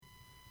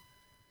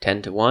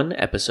10 to 1,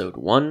 episode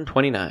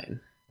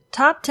 129.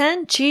 Top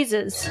 10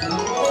 cheeses.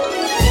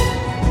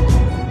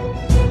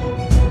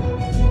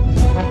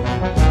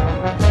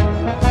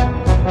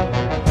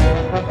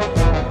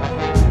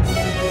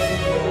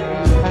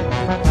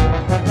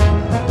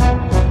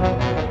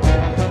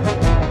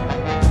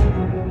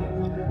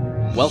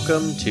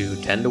 Welcome to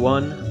 10 to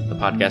 1, the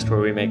podcast where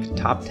we make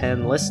top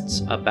 10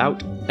 lists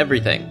about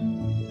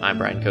everything. I'm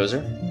Brian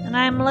Kozer. And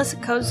I'm Melissa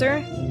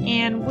Kozer,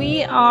 and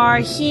we are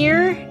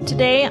here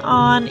today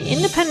on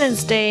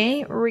Independence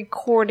Day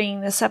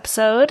recording this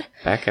episode.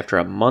 Back after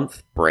a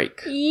month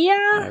break.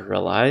 Yeah. I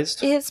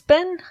realized. It's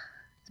been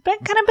kind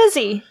of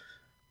busy.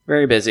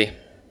 Very busy.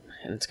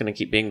 And it's going to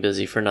keep being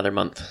busy for another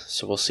month,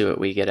 so we'll see what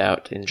we get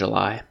out in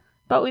July.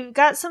 But we've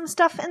got some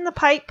stuff in the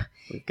pipe.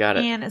 We've got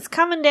it. And it's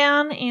coming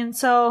down, and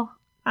so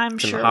I'm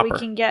It's in the sure we hopper.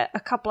 can get a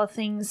couple of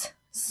things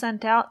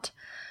sent out.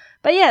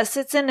 But yes,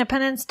 it's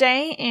Independence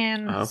Day,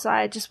 and so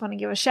I just want to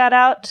give a shout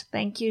out.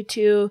 Thank you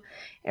to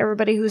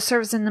everybody who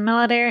serves in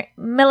the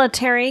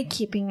military,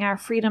 keeping our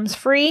freedoms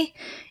free.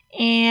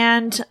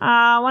 And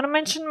I want to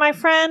mention my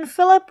friend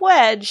Philip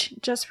Wedge,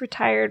 just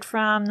retired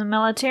from the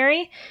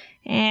military.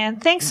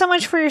 And thanks so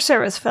much for your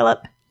service,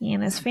 Philip. He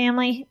and his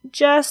family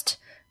just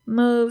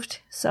moved,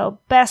 so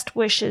best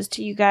wishes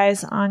to you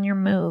guys on your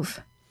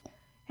move.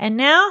 And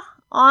now,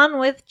 on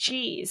with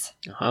cheese.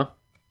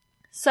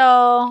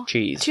 So,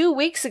 Cheese. 2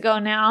 weeks ago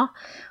now,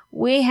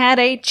 we had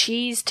a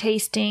cheese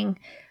tasting.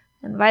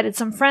 Invited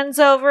some friends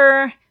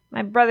over.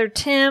 My brother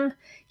Tim,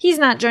 he's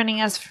not joining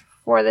us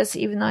for this,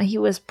 even though he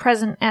was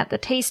present at the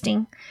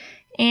tasting.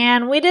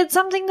 And we did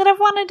something that I've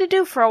wanted to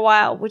do for a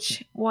while,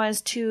 which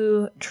was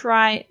to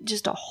try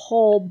just a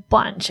whole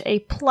bunch, a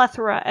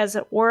plethora, as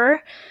it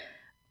were.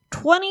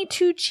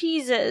 22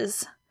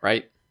 cheeses.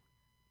 Right?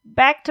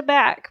 Back to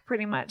back,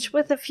 pretty much,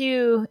 with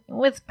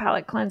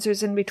palate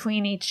cleansers in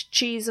between each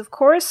cheese, of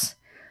course.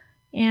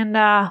 And,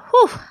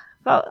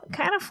 felt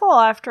kind of full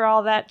after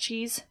all that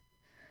cheese.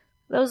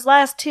 Those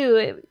last two,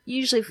 it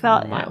usually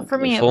felt, for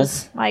me, it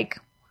was like,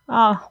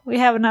 oh, we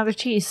have another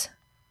cheese.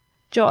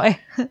 Joy.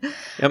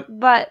 Yep.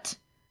 But,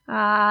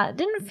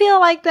 didn't feel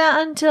like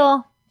that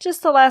until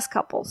just the last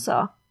couple,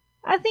 so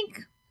I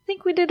think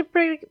we did a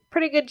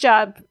pretty good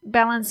job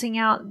balancing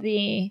out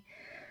the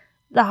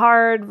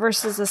hard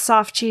versus the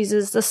soft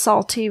cheeses, the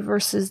salty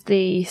versus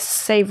the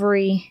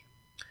savory.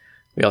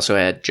 We also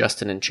had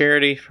Justin and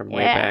Charity from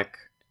way back,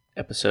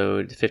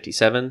 episode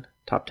 57,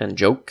 Top 10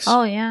 Jokes.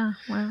 Oh, yeah.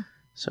 Wow.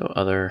 So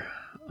other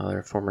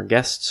former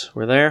guests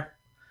were there.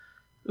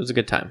 It was a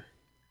good time.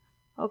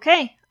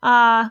 Okay.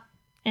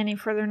 Any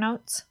further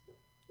notes?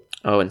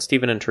 Oh, and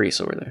Stephen and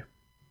Teresa were there.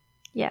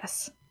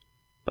 Yes.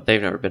 But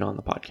they've never been on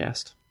the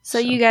podcast. So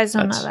you guys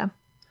don't know them.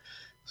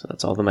 So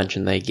that's all the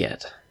mention they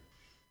get.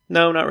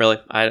 No, not really.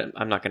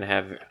 I'm not going to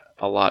have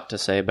a lot to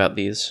say about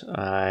these.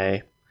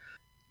 I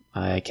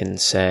can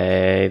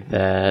say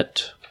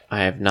that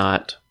I have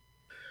not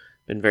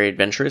been very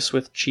adventurous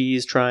with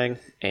cheese trying,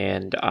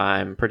 and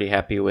I'm pretty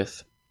happy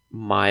with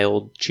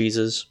mild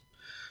cheeses.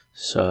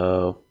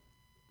 So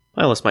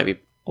my list might be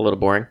a little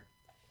boring,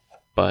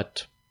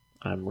 but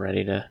I'm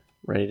ready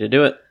to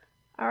do it.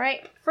 All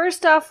right.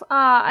 First off,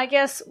 I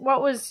guess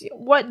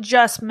what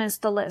just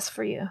missed the list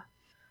for you?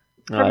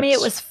 For me, it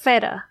was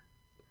feta.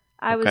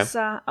 I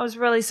was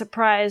really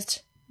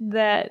surprised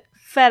that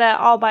feta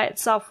all by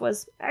itself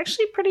was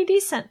actually pretty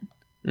decent.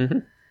 Mm-hmm.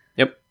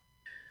 Yep.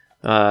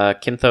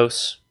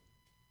 Kinthos.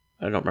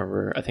 I don't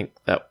remember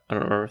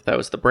if that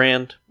was the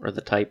brand or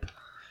the type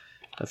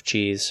of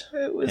cheese.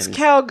 It was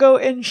cow,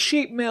 goat, and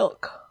sheep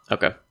milk.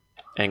 Okay.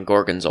 And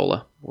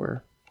Gorgonzola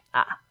were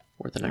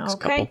the next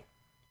couple.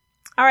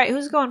 All right,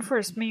 who's going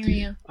first, me or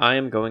you? I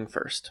am going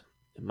first.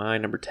 My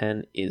number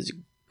 10 is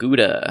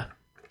Gouda.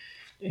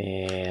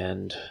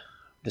 And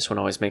this one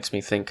always makes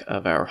me think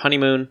of our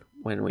honeymoon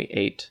when we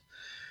ate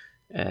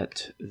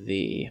at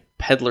the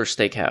Peddler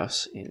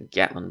Steakhouse in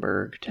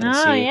Gatlinburg,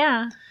 Tennessee. Oh,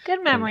 yeah.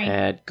 Good memory. We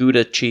had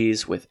Gouda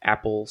cheese with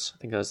apples. I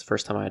think that was the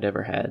first time I'd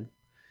ever had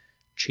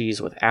cheese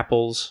with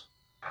apples.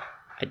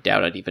 I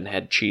doubt I'd even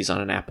had cheese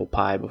on an apple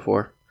pie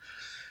before.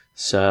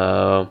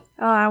 So...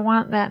 Oh, I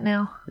want that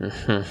now.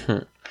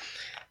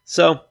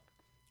 So,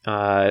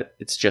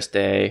 it's just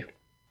it's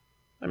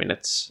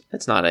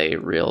not a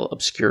real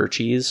obscure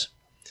cheese.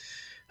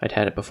 I'd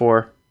had it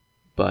before,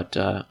 but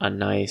a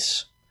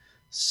nice,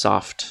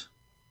 soft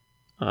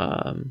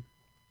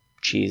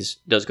cheese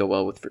does go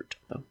well with fruit.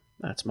 So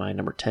that's my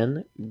number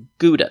 10,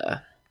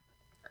 Gouda.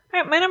 All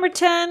right, my number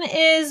 10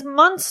 is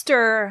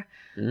Munster.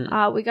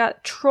 We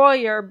got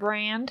Troyer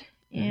brand,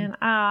 and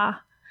I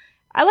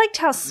liked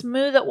how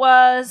smooth it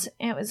was.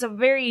 It was a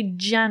very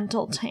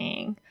gentle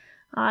tang.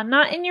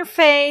 Not in your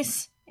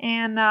face,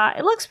 and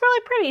it looks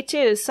really pretty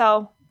too,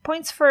 so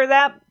points for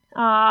that.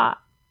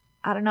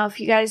 I don't know if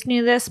you guys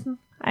knew this.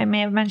 I may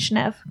have mentioned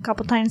it a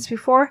couple times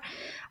before,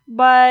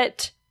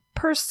 but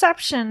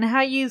perception, how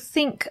you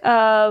think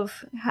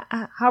of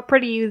how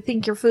pretty you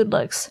think your food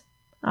looks,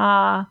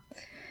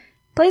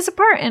 plays a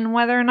part in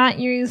whether or not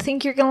you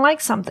think you're going to like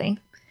something.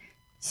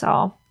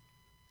 So,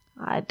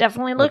 I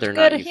definitely looked whether or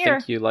good not you here.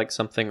 think you like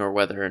something, or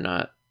whether or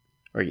not,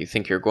 or you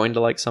think you're going to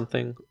like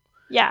something?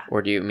 Yeah.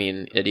 Or do you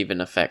mean it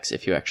even affects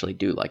if you actually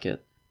do like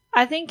it?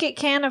 I think it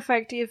can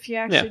affect you if you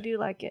actually do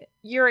like it.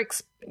 You're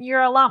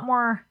a lot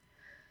more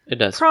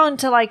prone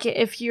to like it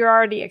if you're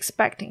already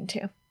expecting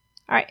to. All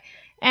right.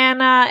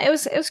 And it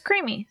was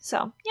creamy.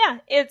 So, yeah,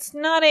 it's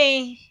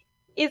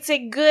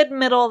a good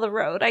middle of the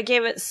road. I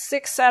gave it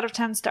 6 out of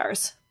 10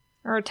 stars.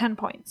 Or 10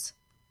 points.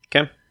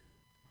 Okay.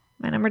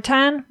 My number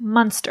 10,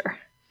 Munster.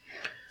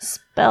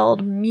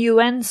 Spelled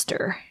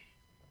Muenster.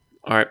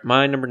 All right,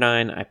 my number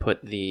 9, I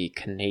put the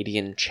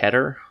Canadian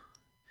cheddar.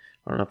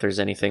 I don't know if there's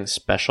anything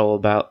special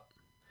about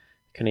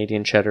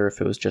Canadian cheddar, if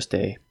it was just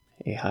a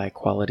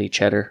high-quality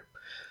cheddar.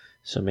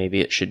 So maybe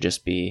it should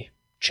just be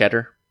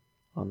cheddar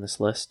on this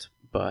list.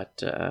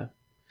 But it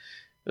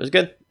was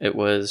good. It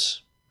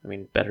was,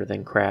 better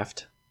than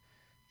Kraft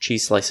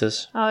cheese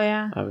slices. Oh,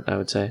 yeah. I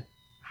would say.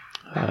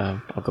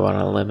 I'll go out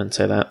on a limb and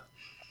say that.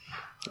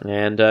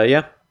 And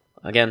yeah,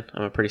 again,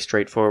 I'm a pretty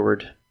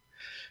straightforward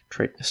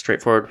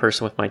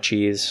person with my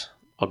cheese.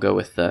 I'll go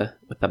with the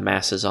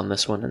masses on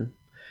this one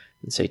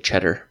and say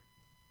cheddar.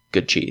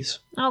 Good cheese.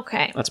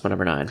 Okay. That's my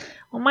number 9.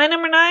 Well, my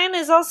number 9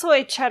 is also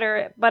a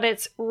cheddar, but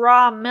it's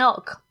raw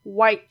milk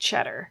white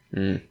cheddar.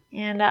 And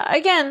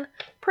again,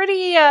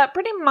 pretty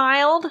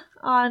mild.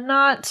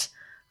 Not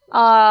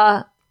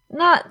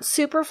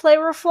super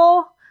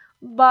flavorful,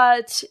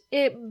 but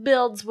it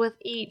builds with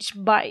each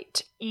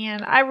bite,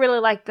 and I really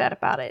like that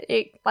about it.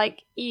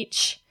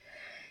 Each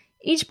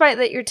bite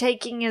that you're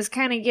taking is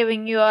kind of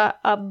giving you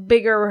a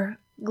bigger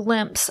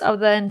glimpse of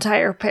the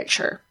entire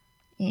picture,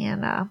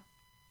 and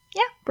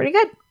yeah, pretty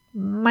good.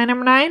 My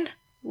number 9,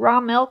 raw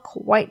milk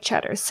white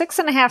cheddar,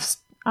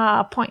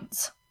 6.5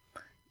 points.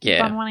 Yeah,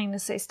 Keep on wanting to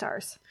say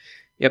stars.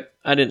 Yep,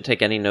 I didn't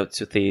take any notes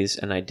with these,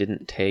 and I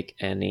didn't make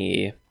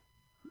any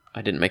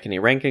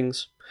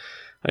rankings.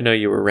 I know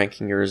you were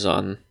ranking yours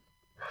on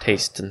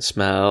taste and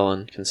smell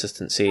and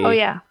consistency. Oh,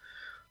 yeah.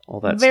 All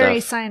that stuff. Very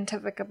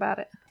scientific about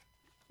it.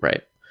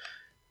 Right.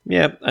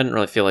 Yeah, I didn't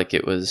really feel like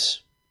it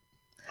was...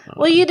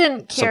 well, you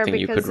didn't care something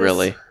because you could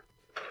really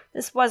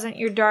this wasn't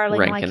your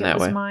darling like it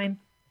was mine.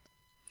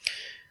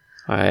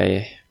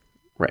 Right.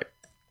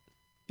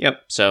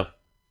 Yep, so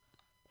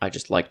I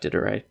just liked it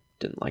or I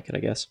didn't like it, I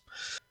guess.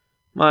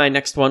 My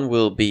next one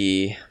will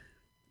be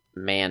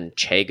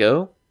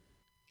Manchego.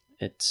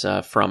 It's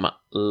from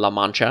La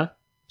Mancha,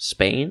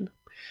 Spain,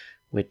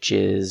 which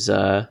is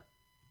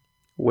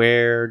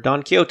where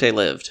Don Quixote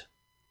lived.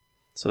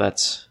 So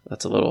that's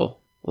a little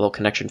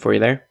connection for you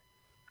there.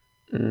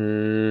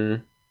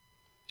 Don't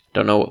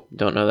know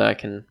that I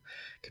can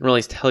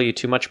really tell you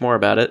too much more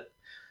about it.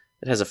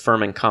 It has a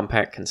firm and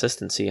compact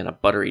consistency and a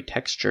buttery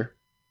texture.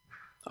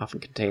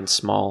 Often contains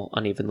small,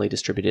 unevenly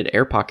distributed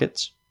air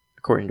pockets,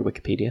 according to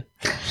Wikipedia.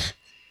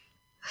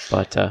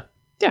 But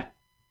yeah,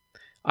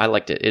 I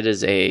liked it. It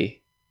is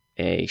a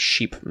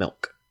sheep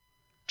milk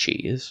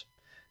cheese,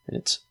 and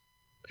it's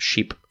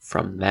sheep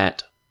from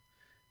that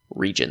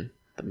region,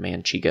 the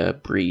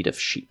Manchego breed of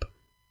sheep.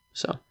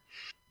 So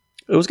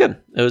it was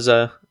good. It was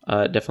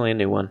definitely a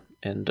new one,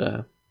 and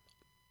a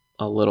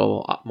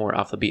little more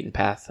off the beaten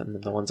path than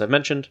the ones I've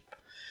mentioned,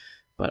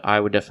 but I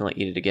would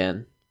definitely eat it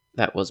again.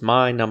 That was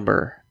my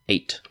number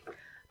 8.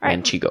 Right.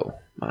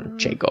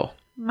 Manchego.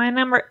 My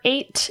number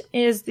 8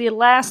 is the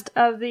last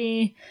of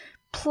the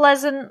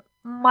pleasant,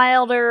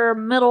 milder,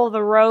 middle of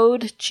the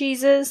road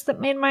cheeses that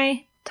made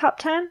my top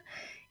 10,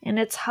 and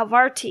it's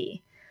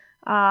Havarti.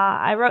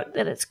 I wrote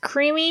that it's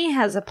creamy,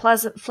 has a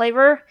pleasant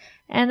flavor,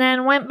 and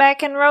then went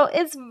back and wrote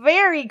it's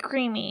very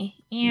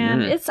creamy,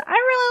 and I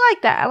really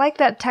like that. I like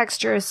that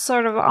texture. It's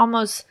sort of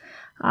almost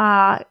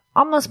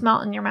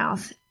melt in your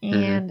mouth,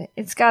 and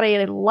it's got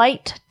a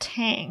light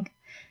tang.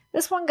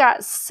 This one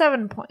got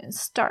 7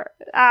 points.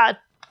 7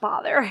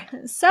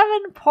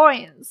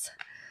 points.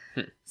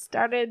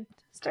 Started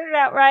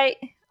out right,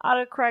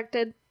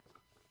 auto-corrected.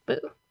 Boo.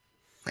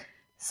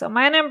 So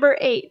my number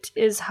 8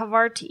 is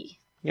Havarti.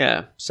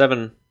 Yeah,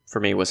 7 for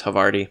me was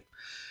Havarti.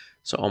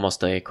 So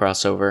almost a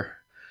crossover.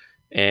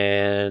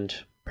 And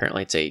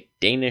apparently it's a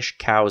Danish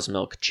cow's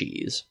milk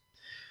cheese.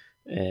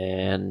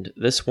 And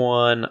this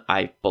one,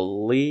 I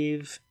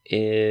believe,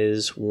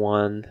 is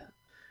one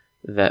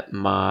that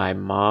my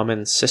mom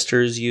and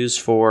sisters use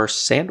for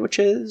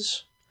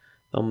sandwiches.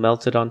 They'll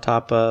melt it on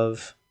top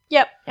of...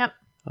 Yep.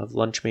 Of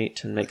lunch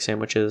meat and make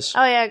sandwiches.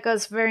 Oh, yeah, it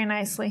goes very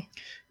nicely.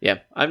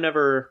 Yeah, I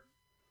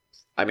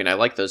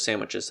like those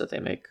sandwiches that they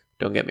make,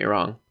 don't get me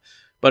wrong.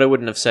 But I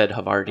wouldn't have said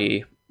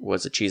Havarti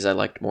was a cheese I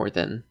liked more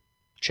than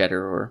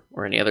cheddar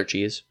or any other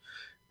cheese.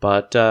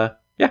 But,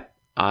 yeah,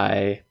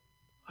 I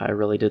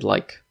really did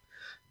like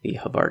the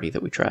Havarti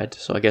that we tried.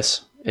 So I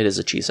guess it is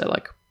a cheese I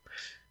like.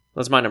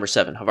 That's my number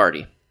 7,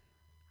 Havarti.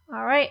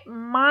 All right,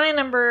 my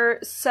number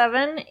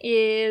 7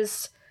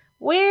 is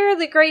where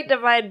the Great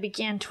Divide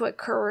began to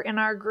occur in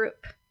our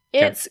group.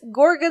 It's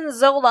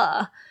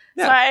Gorgonzola.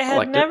 Yeah, so I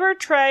had never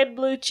tried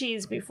blue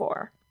cheese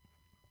before.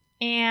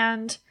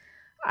 And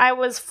I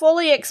was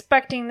fully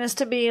expecting this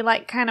to be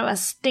like kind of a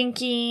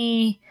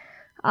stinky,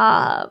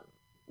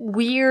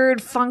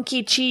 weird,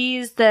 funky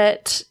cheese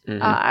that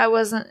I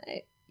wasn't,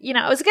 it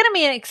was going to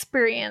be an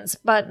experience,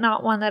 but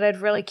not one that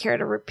I'd really care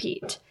to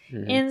repeat.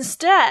 Mm-hmm.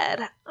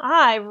 Instead,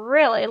 I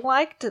really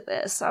liked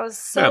this. I was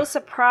so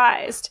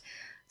surprised.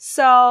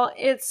 So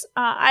it's,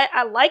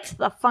 I liked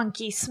the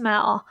funky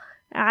smell.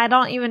 I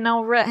don't even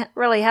know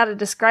really how to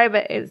describe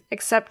it,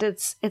 except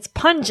it's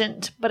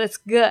pungent, but it's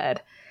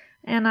good.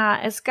 And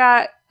it's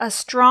got a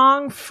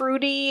strong,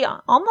 fruity,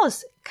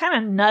 almost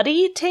kind of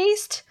nutty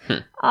taste.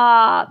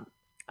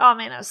 Oh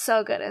man, it was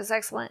so good. It was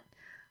excellent.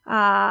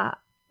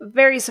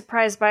 Very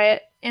surprised by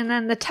it. And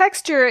then the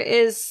texture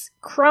is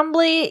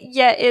crumbly,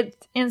 yet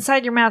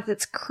inside your mouth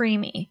it's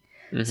creamy.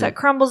 Mm-hmm. So it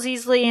crumbles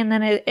easily, and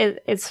then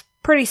it's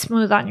pretty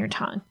smooth on your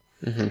tongue.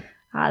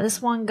 Mm-hmm.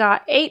 This one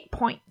got 8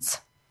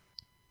 points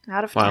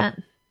out of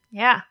 10.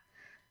 Yeah.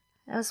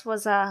 This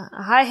was a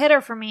high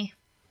hitter for me.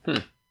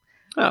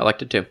 I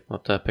liked it too. I'll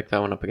have to pick that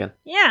one up again.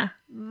 Yeah.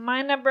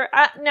 My number...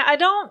 now, I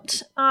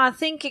don't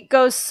think it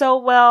goes so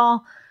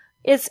well.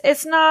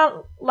 It's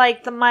not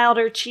like the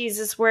milder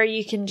cheeses where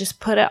you can just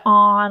put it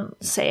on,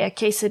 say, a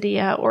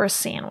quesadilla or a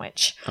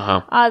sandwich.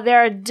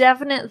 There are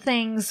definite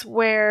things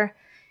where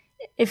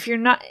if you're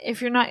not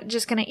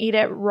just going to eat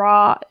it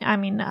raw, I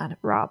mean, not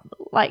raw,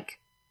 like...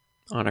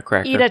 on a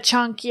cracker. Eat a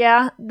chunk,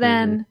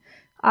 then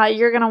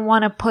you're going to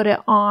want to put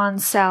it on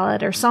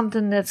salad or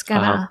something that's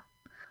going to,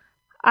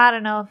 I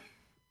don't know,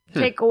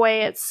 take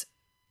away that's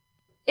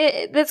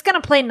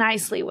going to play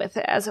nicely with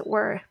it, as it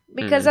were.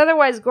 Because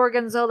otherwise,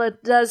 gorgonzola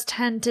does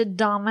tend to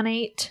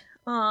dominate.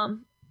 I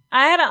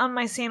had it on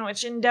my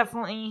sandwich, and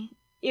definitely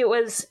it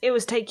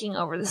was taking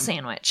over the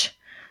sandwich.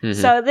 Mm-hmm.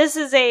 So this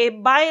is a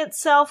by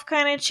itself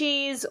kind of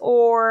cheese,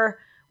 or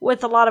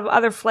with a lot of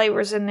other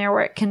flavors in there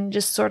where it can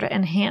just sort of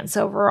enhance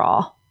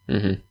overall.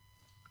 Mm-hmm.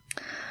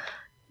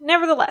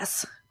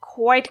 Nevertheless,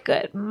 quite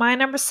good. My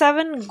number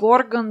 7,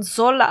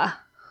 gorgonzola.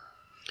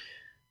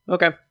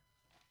 Okay.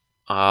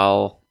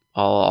 I'll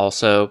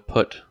also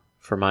put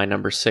for my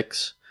number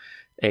 6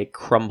 a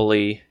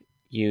crumbly,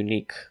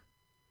 unique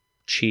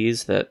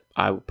cheese that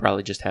I would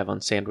probably just have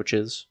on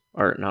sandwiches,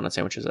 or not on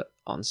sandwiches,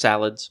 on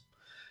salads,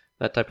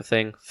 that type of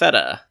thing.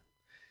 Feta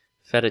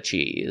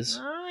cheese.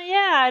 Oh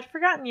yeah, I'd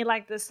forgotten you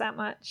liked this that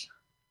much.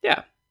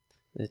 Yeah.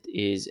 It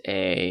is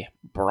a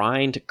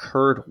brined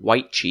curd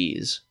white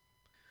cheese.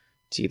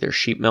 It's either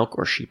sheep milk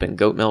or sheep and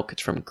goat milk.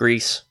 It's from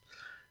Greece.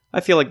 I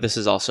feel like this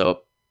is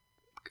also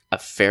a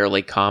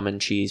fairly common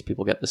cheese.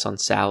 People get this on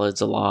salads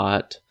a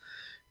lot.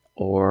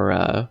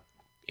 Or,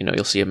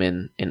 you'll see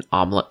them in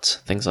omelets,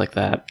 things like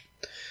that.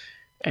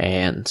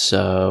 And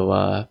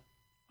so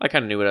I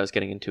kind of knew what I was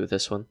getting into with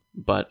this one.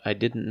 But I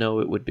didn't know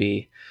it would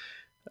be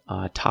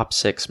top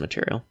 6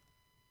 material.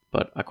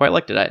 But I quite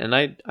liked it. And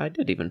I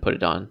did even put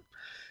it on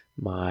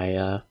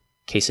my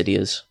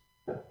quesadillas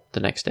the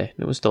next day.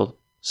 It was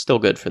still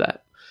good for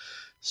that.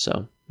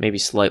 So maybe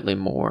slightly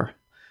more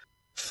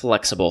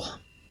flexible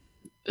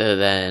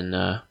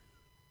than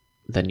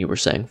you were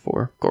saying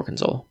for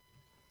gorgonzola.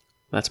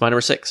 That's my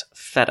number 6,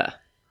 feta.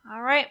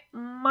 All right,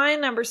 my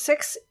number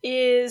 6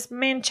 is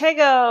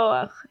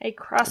Manchego, a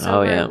crossover.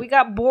 Oh, yeah. We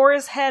got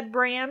Boar's Head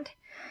brand,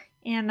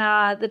 and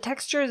the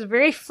texture is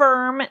very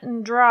firm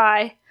and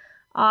dry,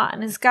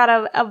 and it's got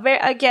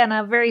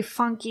a very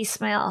funky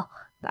smell.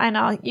 I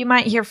know you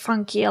might hear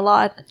funky a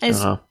lot.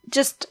 It's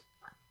just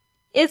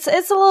it's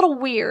a little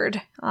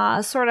weird.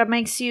 Sort of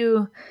makes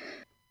you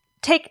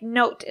take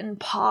note and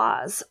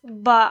pause.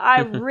 But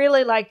I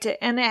really liked it,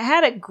 and it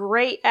had a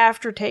great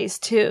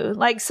aftertaste too.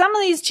 Like some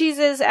of these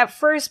cheeses, at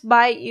first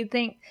bite, you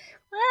think,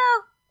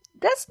 well,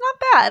 that's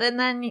not bad, and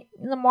then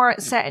the more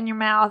it sat in your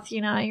mouth,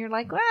 you're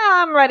like, well,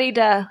 I'm ready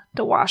to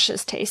wash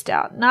this taste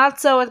out. Not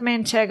so with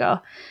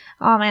Manchego.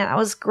 Oh man, that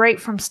was great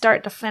from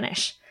start to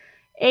finish.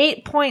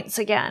 8 points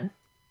again.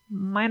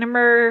 My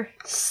number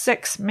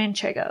 6,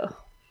 Manchego.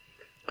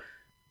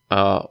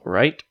 All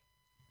right.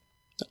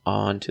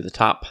 On to the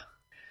top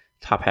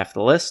half of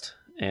the list.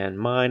 And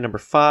my number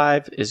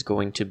 5 is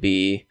going to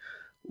be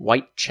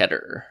white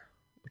cheddar,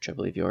 which I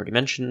believe you already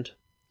mentioned.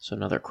 So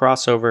another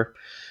crossover.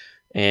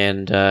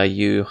 And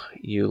you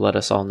let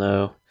us all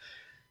know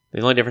the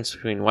only difference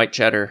between white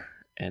cheddar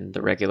and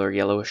the regular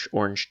yellowish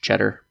orange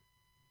cheddar,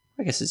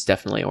 I guess it's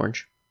definitely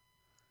orange,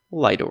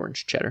 light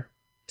orange cheddar,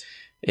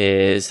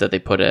 is that they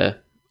put a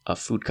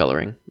food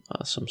coloring,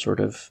 some sort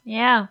of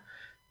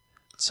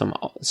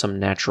some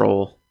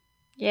natural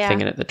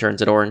thing in it that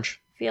turns it orange.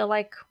 Feel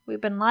like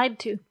we've been lied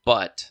to.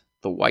 But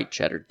the white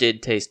cheddar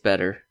did taste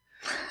better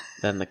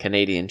than the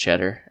Canadian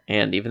cheddar,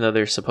 and even though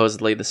they're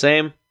supposedly the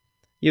same,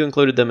 you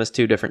included them as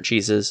 2 different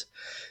cheeses,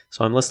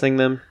 so I'm listing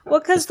them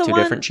as 2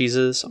 different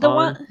cheeses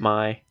on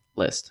my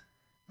list.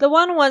 The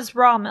one was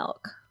raw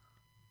milk.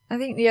 I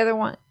think the other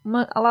one,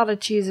 a lot of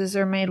cheeses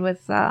are made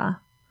with at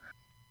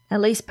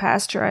least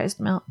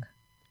pasteurized milk.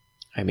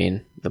 I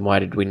mean, then why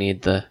did we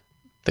need the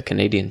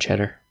Canadian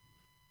cheddar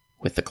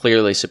with the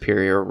clearly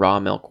superior raw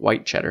milk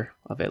white cheddar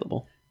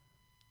available?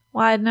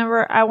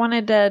 Well, I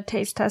wanted to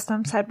taste test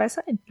them side by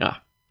side.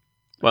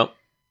 Well,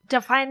 to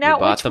find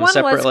out which one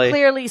was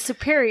clearly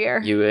superior.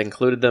 You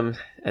included them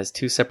as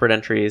 2 separate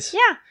entries.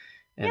 Yeah.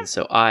 And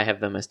so I have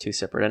them as 2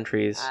 separate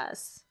entries.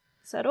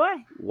 So do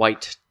I.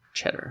 White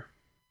cheddar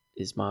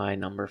is my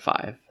number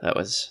 5. That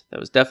was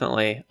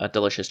definitely a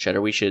delicious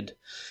cheddar. We should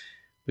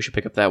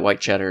pick up that white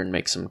cheddar and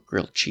make some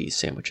grilled cheese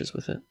sandwiches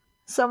with it.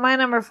 So my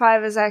number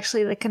 5 is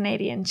actually the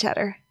Canadian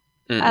cheddar.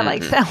 Mm-hmm. I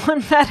like that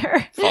one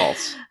better.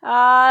 False.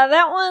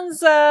 That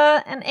one's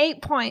an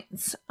 8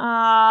 points.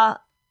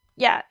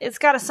 Yeah, it's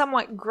got a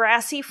somewhat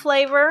grassy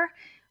flavor.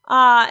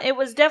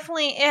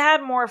 It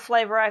had more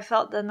flavor, I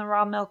felt, than the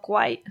raw milk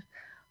white.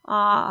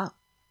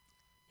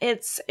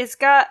 It's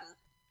got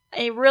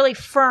a really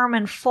firm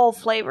and full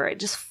flavor. It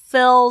just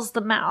fills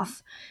the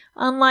mouth.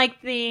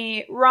 Unlike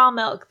the raw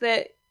milk,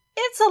 that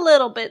it's a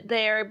little bit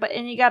there,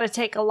 and you got to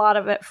take a lot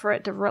of it for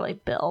it to really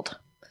build.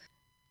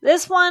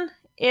 This one,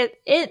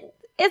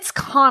 it's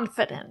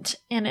confident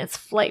in its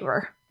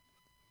flavor.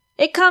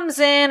 It comes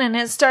in and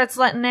it starts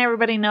letting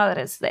everybody know that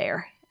it's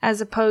there,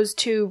 as opposed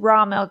to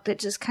raw milk that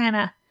just kind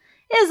of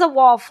is a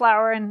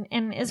wallflower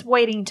and is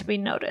waiting to be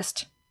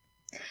noticed.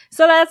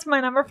 So that's my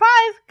number 5,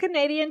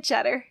 Canadian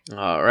cheddar.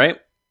 All right.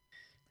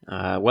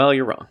 Well,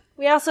 you're wrong.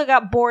 We also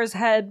got Boar's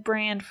Head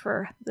brand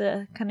for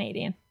the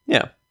Canadian.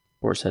 Yeah.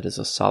 Boar's Head is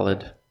a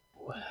solid,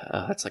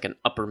 that's like an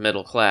upper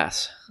middle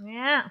class.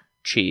 Yeah.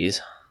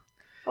 Cheese.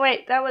 Oh,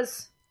 wait, that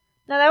was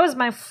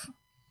my,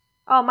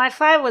 my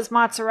 5 was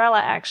mozzarella,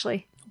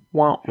 actually.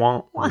 Wah,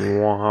 wah,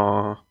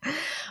 wah.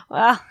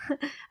 Well,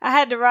 I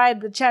had to ride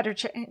the cheddar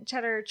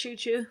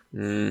choo-choo.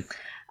 Mm.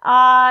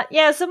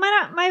 So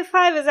my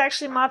 5 is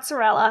actually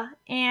mozzarella,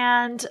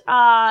 and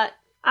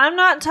I'm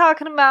not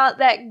talking about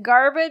that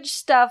garbage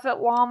stuff at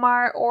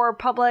Walmart or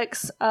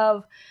Publix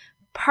of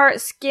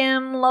part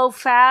skim, low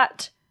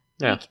fat.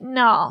 Yeah.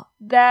 No,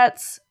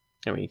 that's...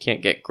 I mean, you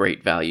can't get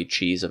great value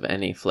cheese of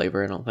any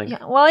flavor, I don't think.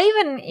 Yeah, well,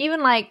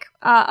 even like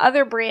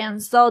other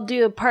brands, they'll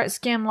do a part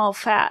skim, low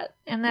fat,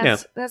 and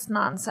that's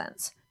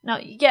nonsense. No,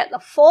 you get the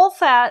full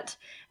fat,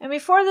 and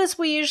before this,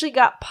 we usually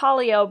got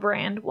Polly-O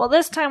brand. Well,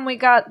 this time we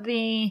got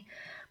the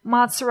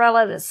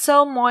mozzarella that's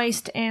so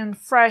moist and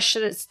fresh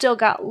that it's still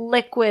got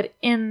liquid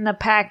in the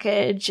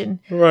package, and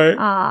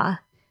right.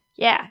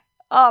 Yeah.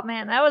 Oh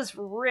man, that was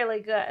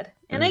really good.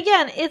 And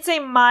again, it's a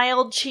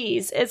mild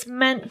cheese. It's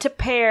meant to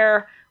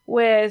pair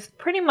with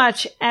pretty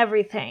much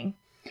everything.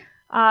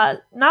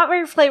 Not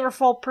very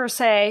flavorful per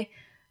se,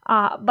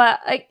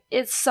 but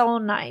it's so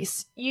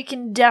nice. You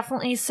can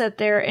definitely sit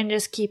there and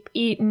just keep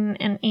eating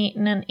and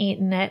eating and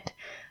eating it.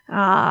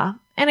 And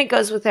it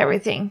goes with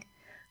everything.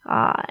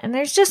 And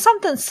there's just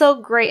something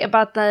so great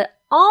about the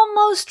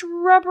almost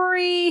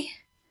rubbery,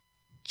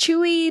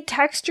 chewy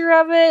texture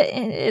of it.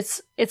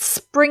 It's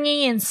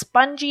springy and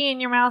spongy in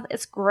your mouth.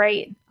 It's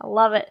great. I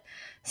love it.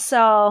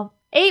 So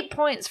 8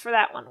 points for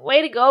that one.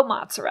 Way to go,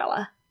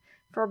 mozzarella.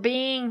 For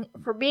being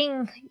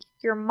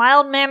your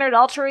mild-mannered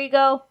alter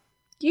ego,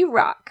 you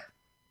rock.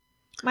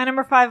 My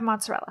number 5,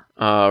 mozzarella.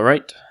 All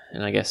right.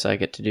 And I guess I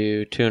get to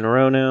do 2 in a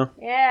row now.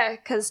 Yeah,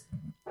 because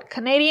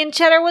Canadian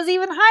cheddar was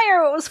even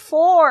higher. It was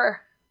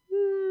 4.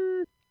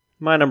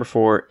 My number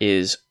 4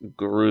 is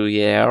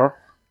Gruyere.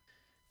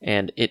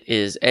 And it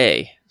is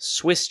a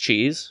Swiss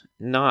cheese,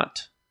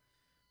 not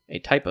a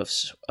type of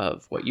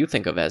what you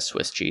think of as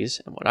Swiss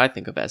cheese and what I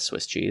think of as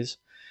Swiss cheese,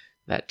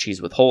 that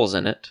cheese with holes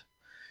in it,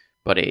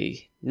 but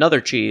another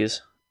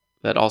cheese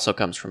that also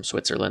comes from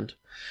Switzerland.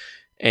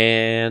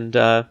 And,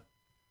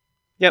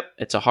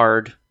 it's a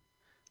hard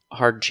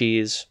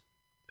cheese.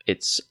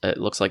 It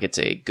looks like it's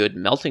a good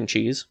melting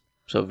cheese,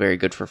 so very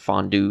good for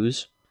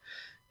fondues.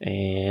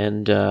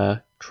 And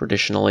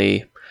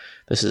traditionally,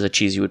 this is a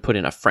cheese you would put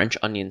in a French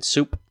onion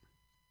soup.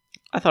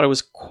 I thought it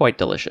was quite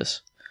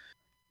delicious.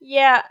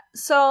 Yeah,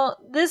 so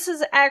this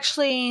is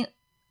actually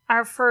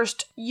our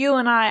first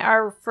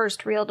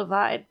real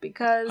divide,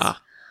 because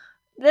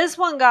this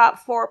one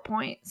got 4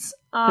 points.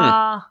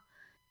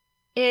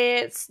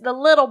 It's the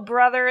little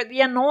brother,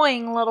 the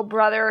annoying little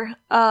brother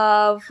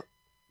of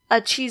a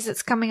cheese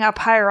that's coming up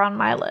higher on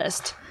my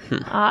list.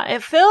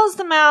 It fills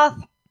the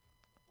mouth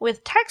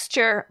with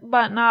texture,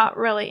 but not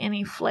really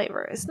any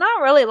flavor. It's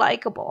not really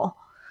likable.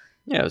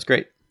 Yeah, it was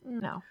great.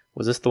 No.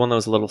 Was this the one that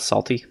was a little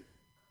salty?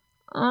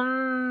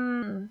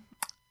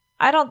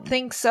 I don't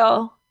think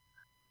so.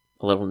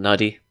 A little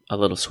nutty, a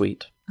little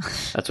sweet.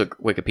 That's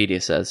what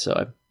Wikipedia says,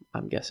 so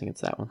I'm guessing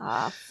it's that one.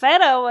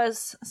 Feta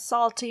was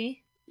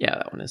salty. Yeah,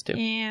 that one is too.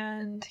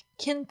 And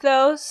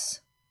Kinthos.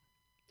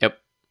 Yep,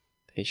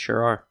 they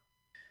sure are.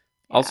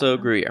 Yeah. Also,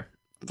 Gruyere.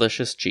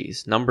 Delicious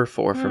cheese. Number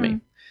 4 for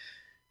me.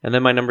 And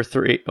then my number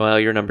 3,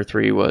 your number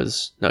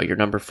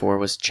 4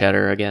 was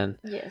cheddar again.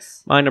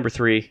 Yes. My number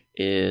 3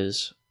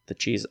 is the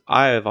cheese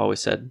I have always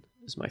said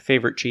is my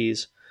favorite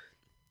cheese.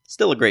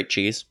 Still a great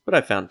cheese, but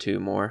I found 2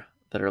 more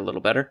that are a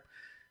little better.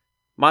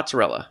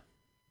 Mozzarella.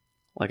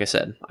 Like I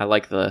said, I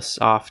like the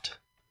soft,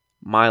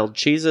 mild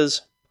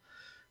cheeses,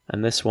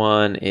 and this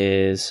one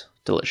is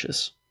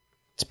delicious.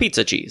 It's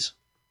pizza cheese.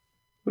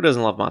 Who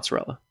doesn't love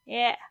mozzarella?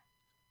 Yeah.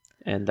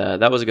 And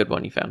that was a good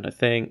one you found, I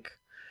think.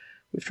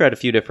 We've tried a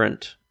few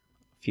different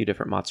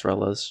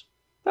mozzarellas.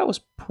 That was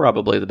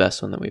probably the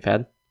best one that we've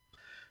had.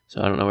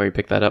 So I don't know where you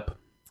picked that up.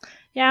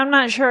 Yeah, I'm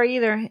not sure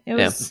either. It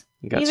was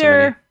you got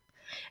either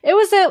it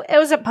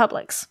was at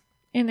Publix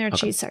in their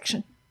cheese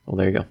section. Well,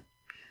 there you go.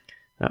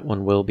 That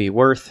one will be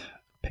worth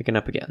picking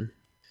up again.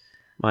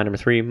 My number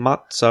 3,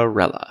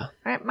 mozzarella.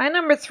 All right, my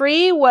number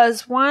 3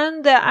 was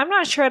one that I'm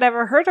not sure I'd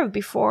ever heard of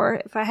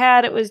before. If I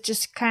had, it was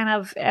just kind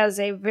of as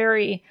a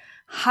very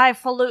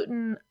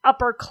highfalutin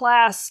upper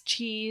class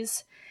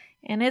cheese,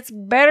 and it's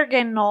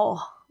Bergenol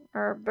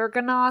or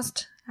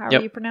Bergenost,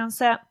 however you pronounce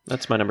that.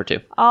 That's my number 2.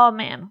 Oh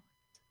man,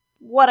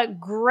 what a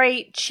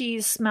great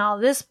cheese smell!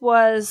 This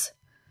was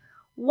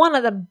one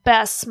of the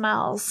best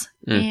smells,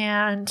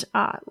 and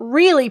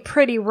really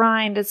pretty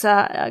rind. It's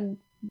a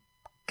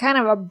kind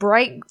of a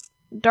bright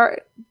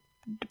dark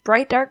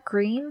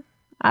green.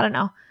 I don't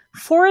know,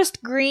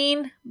 forest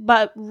green,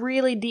 but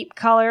really deep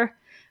color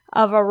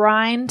of a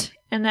rind,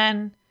 and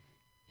then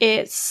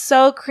it's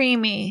so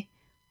creamy.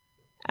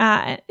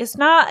 It's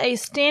not a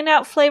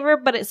standout flavor,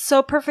 but it's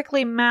so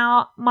perfectly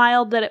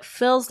mild that it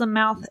fills the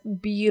mouth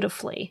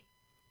beautifully.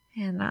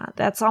 And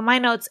that's all my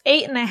notes.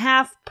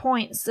 8.5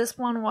 points. This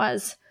one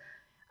was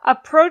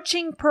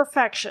approaching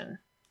perfection.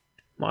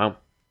 Wow.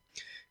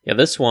 Yeah,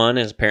 this one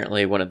is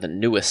apparently one of the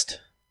newest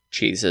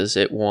cheeses.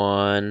 It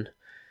won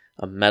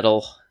a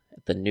medal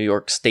at the New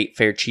York State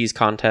Fair Cheese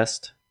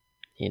Contest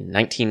in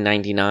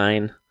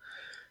 1999.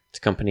 It's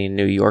a company in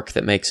New York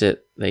that makes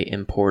it. They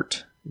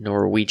import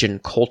Norwegian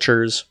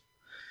cultures,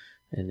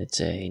 and it's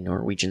a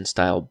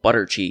Norwegian-style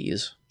butter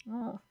cheese.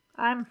 Oh,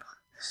 I'm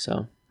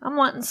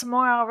wanting some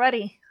more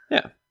already.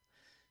 Yeah.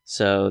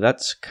 So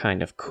that's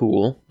kind of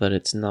cool, but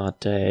it's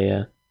not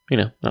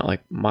not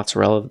like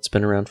mozzarella that's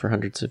been around for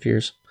hundreds of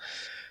years.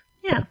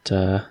 Yeah.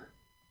 But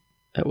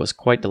that was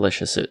quite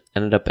delicious. It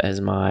ended up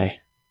as my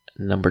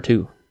number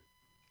 2.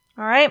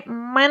 All right.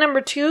 My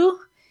number 2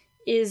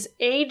 is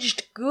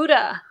aged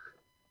Gouda.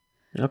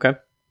 Okay.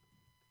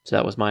 So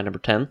that was my number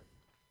 10.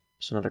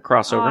 It's another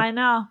crossover. Oh, I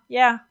know.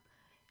 Yeah.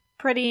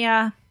 Pretty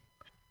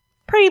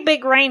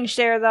big range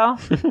there, though.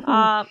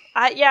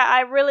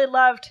 I really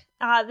loved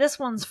this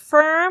one's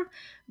firm,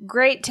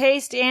 great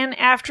taste and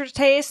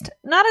aftertaste.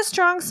 Not a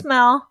strong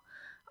smell,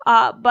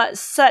 but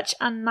such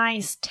a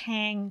nice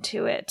tang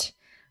to it.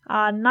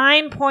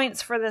 9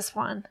 points for this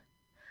one.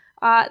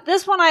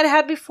 This one I'd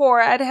had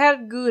before. I'd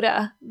had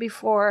Gouda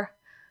before.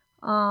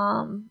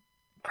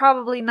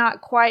 Probably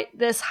not quite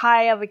this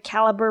high of a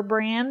caliber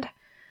brand,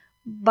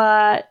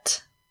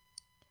 but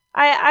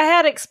I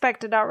had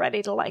expected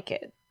already to like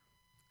it.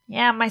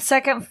 Yeah, my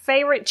second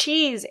favorite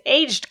cheese,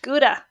 aged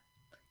Gouda.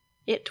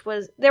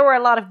 There were a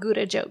lot of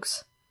Gouda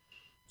jokes.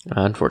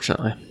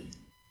 Unfortunately.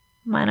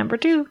 My number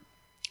 2.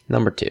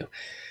 Number 2.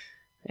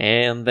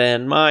 And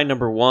then my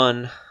number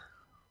 1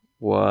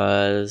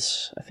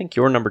 was, I think,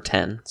 your number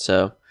 10.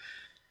 So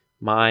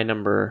my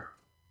number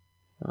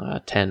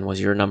 10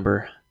 was your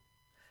number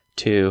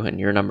 2, and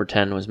your number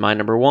 10 was my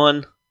number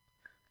 1,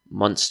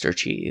 Munster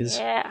cheese.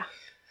 Yeah.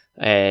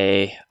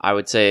 I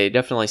would say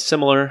definitely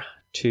similar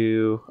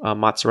to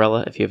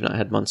mozzarella. If you have not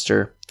had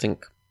Munster,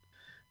 think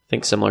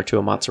similar to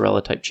a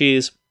mozzarella type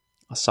cheese,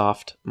 a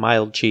soft,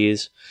 mild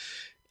cheese.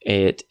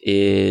 It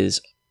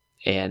is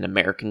an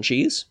American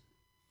cheese,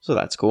 so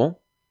that's cool.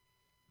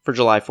 For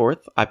July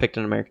 4th, I picked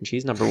an American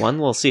cheese, number 1.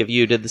 We'll see if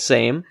you did the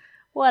same.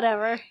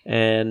 Whatever.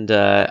 And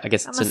I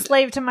guess I'm a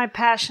slave to my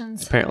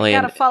passions. Apparently,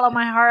 I gotta follow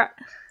my heart.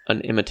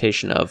 An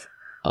imitation of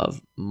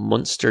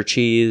Munster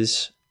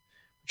cheese,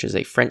 which is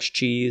a French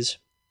cheese.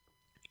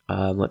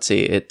 Let's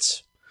see,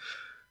 it's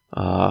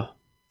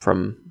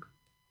from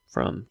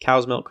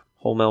cow's milk,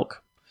 whole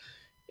milk,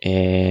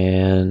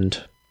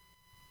 and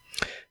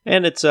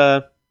it's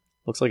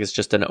looks like it's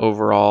just an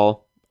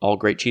overall all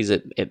great cheese.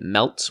 It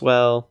melts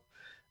well.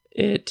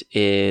 It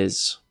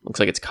looks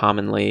like it's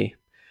commonly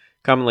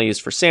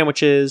used for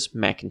sandwiches,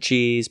 mac and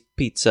cheese,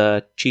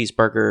 pizza,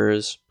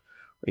 cheeseburgers,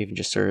 or even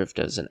just served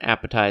as an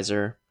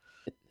appetizer.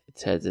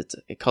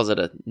 It calls it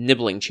a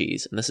nibbling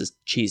cheese, and this is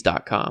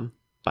cheese.com,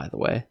 by the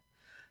way.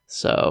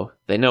 So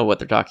they know what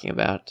they're talking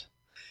about.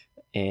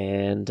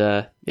 And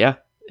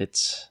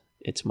it's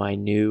my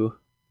new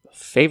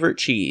favorite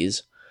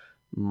cheese,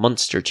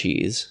 Munster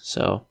cheese.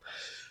 So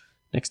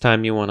next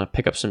time you want to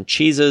pick up some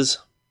cheeses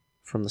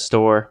from the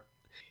store,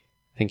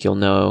 I think you'll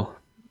know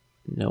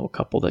a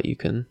couple that you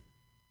can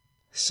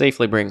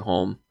safely bring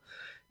home,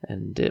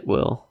 and it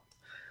will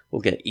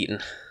get eaten.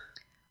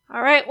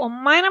 All right. Well,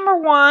 my number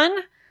 1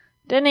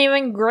 didn't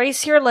even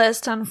grace your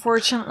list,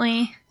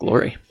 unfortunately.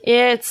 Glory.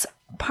 It's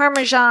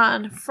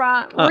Parmesan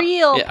from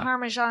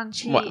Parmesan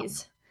cheese. Wow.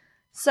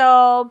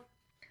 So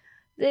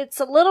it's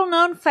a little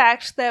known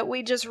fact that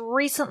we just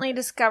recently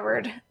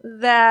discovered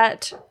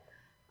that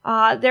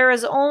there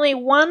is only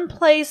one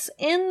place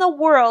in the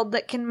world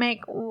that can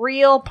make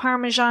real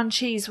Parmesan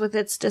cheese with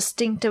its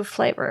distinctive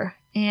flavor.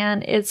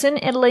 And it's in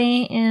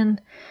Italy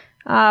in,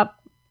 I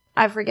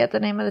forget the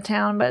name of the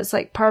town, but it's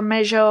like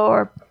Parmeggio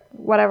or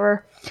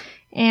whatever.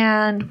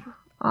 And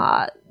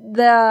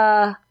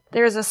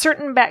there's a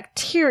certain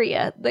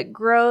bacteria that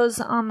grows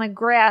on the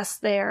grass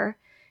there,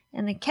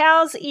 and the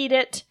cows eat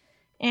it,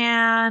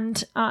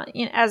 and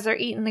as they're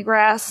eating the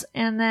grass,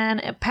 and then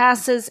it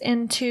passes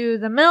into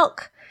the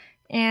milk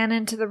and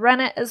into the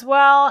rennet as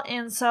well,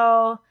 and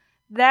so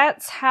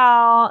that's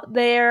how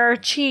their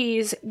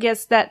cheese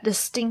gets that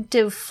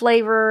distinctive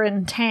flavor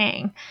and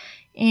tang.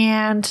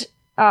 And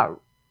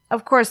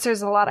of course,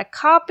 there's a lot of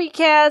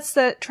copycats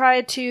that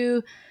try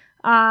to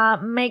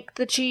make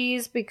the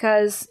cheese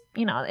because,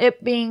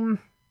 it being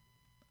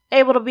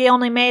able to be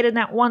only made in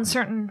that one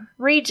certain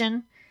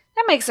region,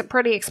 that makes it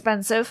pretty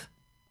expensive.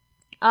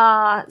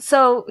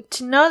 So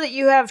to know that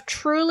you have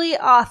truly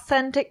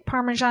authentic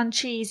Parmesan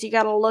cheese, you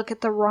got to look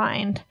at the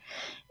rind.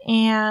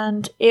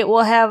 And it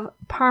will have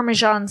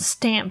Parmesan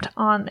stamped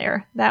on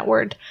there, that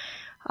word.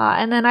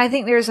 And then I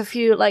think there's a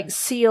few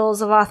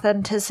seals of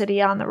authenticity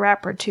on the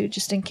wrapper too,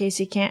 just in case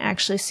you can't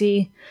actually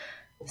see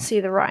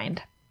the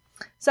rind.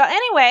 So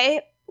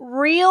anyway,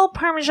 real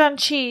Parmesan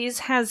cheese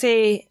has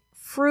a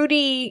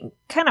fruity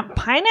kind of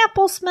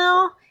pineapple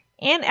smell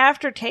and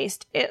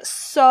aftertaste. It's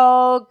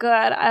so good.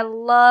 I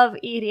love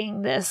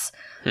eating this.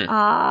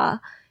 And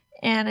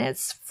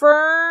it's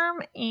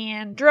firm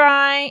and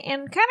dry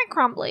and kind of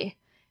crumbly.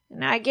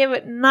 And I give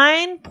it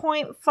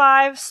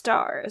 9.5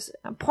 stars.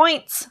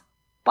 Points.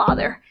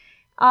 Bother.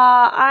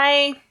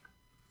 I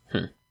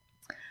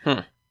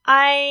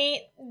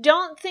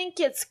don't think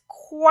it's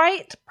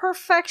quite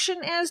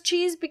perfection as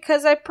cheese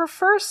because I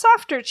prefer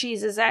softer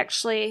cheeses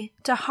actually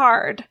to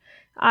hard.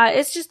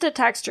 It's just a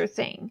texture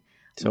thing.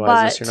 So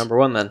why is this your number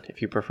one then,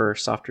 if you prefer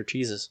softer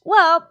cheeses?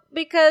 Well,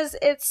 because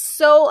it's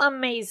so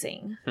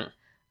amazing.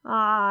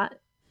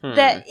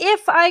 That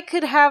if I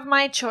could have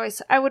my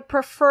choice, I would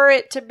prefer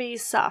it to be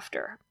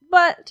softer.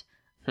 But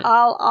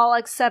I'll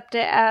accept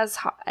it as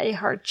a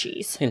hard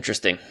cheese.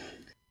 Interesting.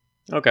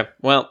 Okay.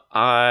 Well,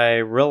 I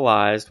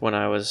realized when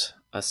I was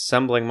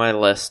assembling my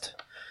list,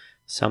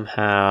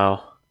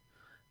 somehow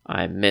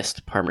I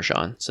missed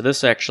Parmesan. So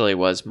this actually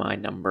was my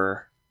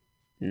number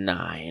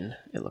 9,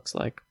 it looks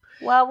like.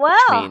 Well.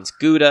 Which means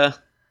Gouda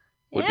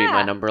would be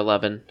my number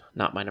 11,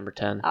 not my number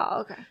 10.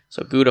 Oh, okay.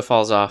 So Gouda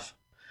falls off.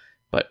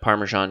 But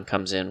Parmesan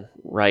comes in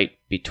right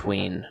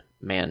between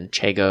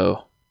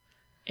Manchego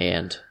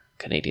and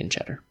Canadian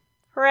Cheddar.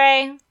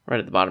 Hooray. Right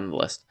at the bottom of the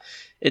list.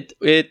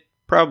 It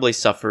probably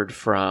suffered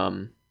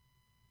from,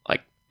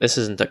 this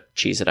isn't a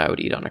cheese that I would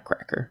eat on a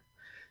cracker.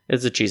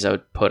 It's a cheese I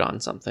would put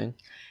on something.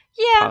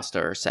 Yeah. Pasta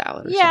or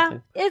salad or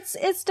something. Yeah,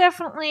 it's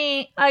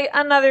definitely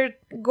another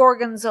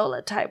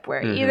gorgonzola type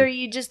where either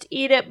you just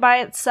eat it by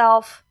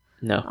itself.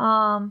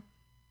 No.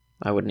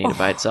 I wouldn't eat it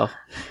by itself.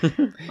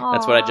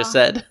 That's what I just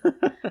said.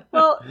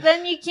 Well,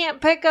 then you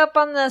can't pick up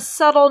on the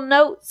subtle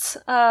notes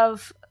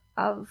of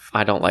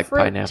I don't like fruit.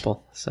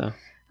 Pineapple, so.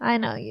 I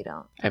know you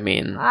don't. I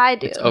mean, I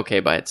do. It's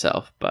okay by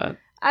itself, but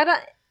I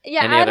don't.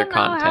 Yeah, any I other don't know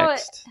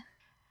context.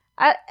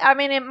 I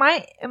mean, it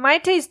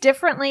might taste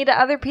differently to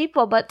other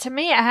people, but to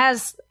me, it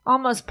has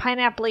almost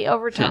pineapple-y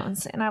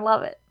overtones, and I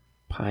love it.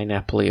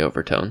 Pineapple-y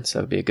overtones. That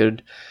would be a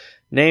good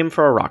name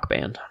for a rock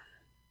band.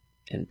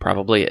 And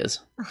probably is.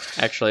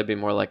 Actually, it'd be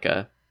more like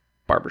a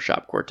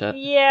barbershop quartet.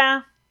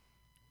 Yeah.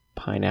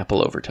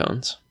 Pineapple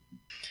overtones.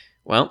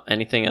 Well,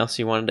 anything else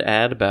you wanted to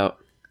add about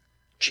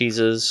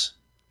cheeses,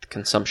 the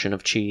consumption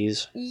of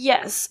cheese?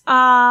 Yes.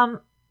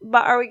 But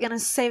are we going to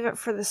save it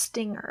for the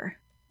stinger?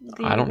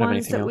 I don't have anything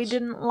ones that else. we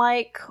didn't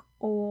like,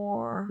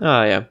 or...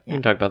 Oh, yeah. We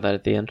can talk about that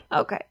at the end.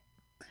 Okay.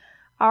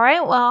 All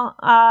right.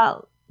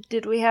 Well,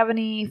 did we have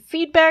any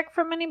feedback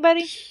from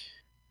anybody?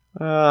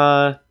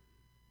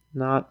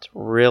 Not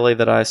really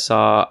that I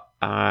saw.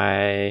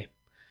 Zach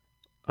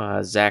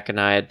and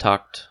I had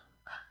talked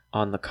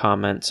on the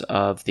comments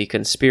of the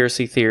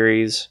conspiracy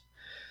theories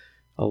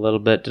a little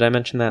bit. Did I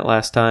mention that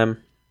last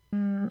time?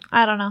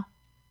 I don't know.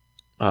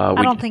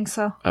 I don't think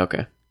so.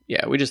 Okay.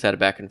 Yeah, we just had a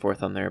back and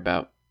forth on there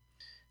about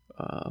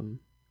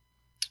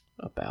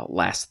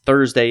last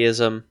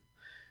Thursdayism,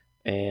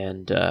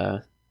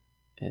 and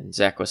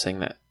Zach was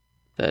saying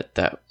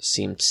that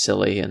seemed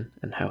silly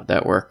and how would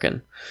that work,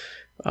 and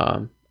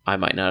I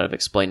might not have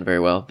explained very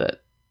well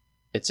that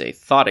it's a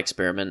thought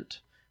experiment.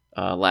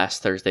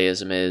 Last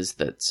Thursdayism is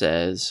that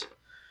says,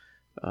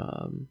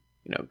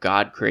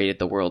 God created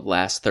the world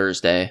last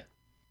Thursday,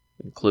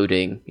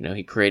 including,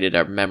 he created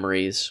our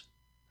memories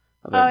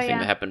of everything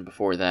that happened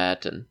before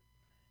that, and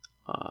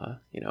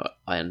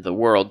and the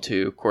world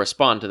to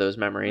correspond to those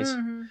memories.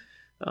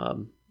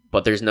 Mm-hmm.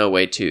 But there's no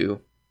way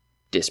to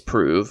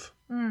disprove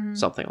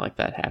something like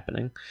that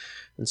happening.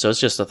 And so it's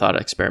just a thought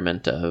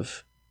experiment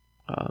of,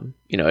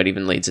 it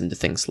even leads into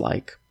things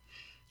like,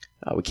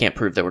 we can't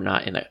prove that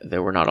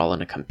we're not all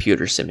in a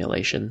computer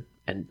simulation,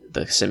 and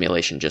the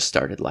simulation just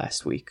started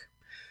last week.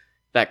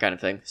 That kind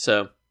of thing.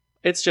 So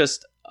it's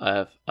just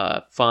a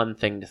fun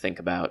thing to think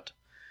about,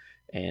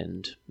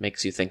 and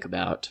makes you think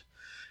about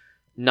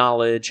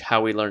knowledge,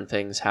 how we learn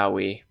things, how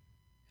we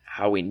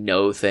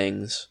know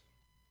things.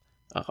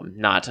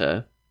 Not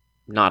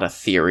a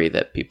theory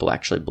that people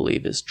actually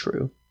believe is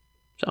true.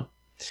 So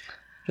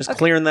just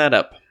clearing that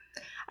up.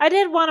 I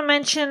did want to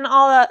mention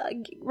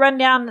run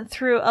down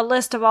through a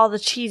list of all the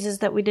cheeses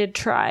that we did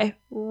try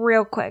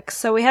real quick.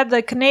 So we had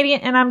the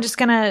Canadian, and I'm just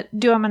going to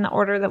do them in the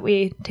order that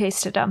we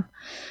tasted them.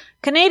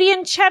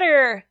 Canadian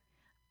cheddar,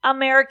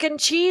 American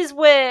cheese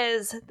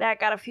whiz.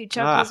 That got a few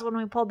chuckles when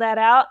we pulled that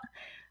out.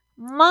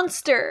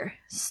 Munster,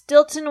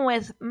 Stilton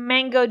with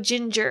mango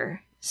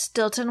ginger,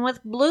 Stilton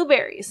with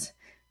blueberries.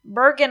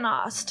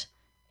 Bergenost,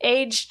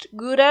 aged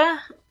Gouda,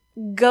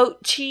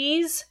 goat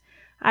cheese.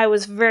 I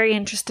was very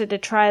interested to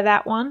try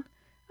that one.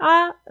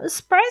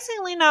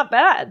 Surprisingly not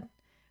bad.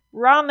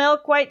 Raw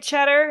milk white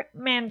cheddar,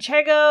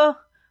 Manchego,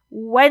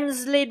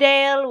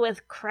 Wensleydale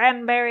with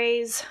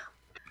cranberries.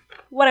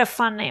 What a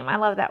fun name. I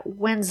love that.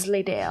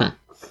 Wensleydale.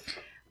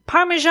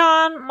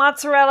 Parmesan,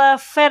 mozzarella,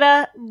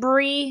 feta,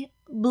 brie,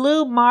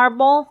 blue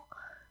marble.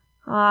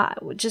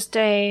 Just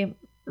a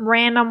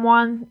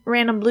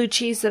random blue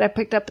cheese that I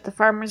picked up at the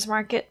farmer's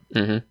market.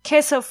 Mm-hmm.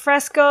 Queso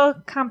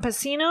fresco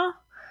campesino.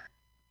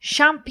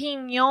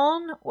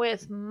 Champignon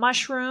with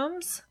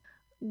mushrooms,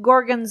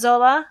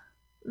 gorgonzola,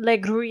 le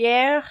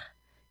gruyere,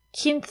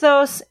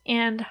 quinthos,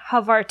 and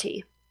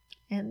havarti.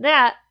 And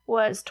that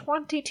was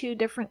 22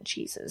 different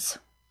cheeses.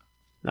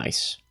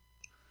 Nice.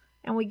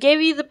 And we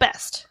gave you the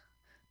best.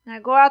 Now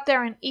go out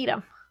there and eat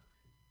them.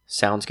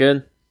 Sounds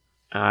good.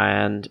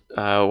 And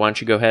why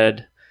don't you go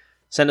ahead,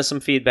 send us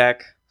some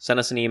feedback, send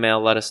us an email,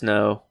 let us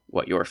know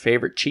what your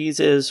favorite cheese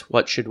is,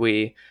 what should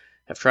we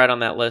have tried on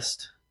that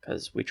list,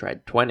 because we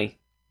tried 20.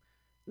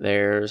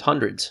 There's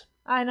hundreds.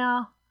 I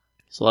know.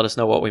 So let us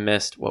know what we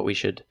missed, what we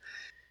should,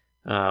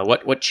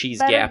 what cheese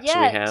gaps we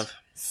have.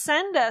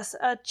 Send us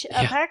a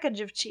package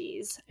of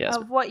cheese. Yes.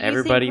 Of what you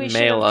Everybody think we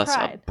mail us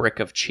tried. a brick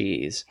of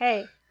cheese.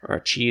 Hey. Or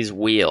a cheese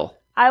wheel.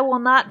 I will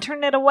not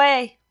turn it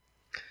away.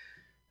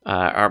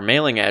 Our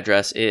mailing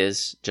address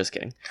is, just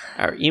kidding,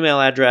 our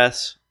email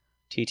address,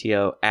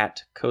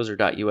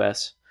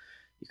 tto@kozer.us.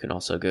 You can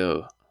also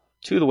go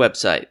to the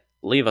website,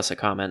 leave us a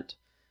comment,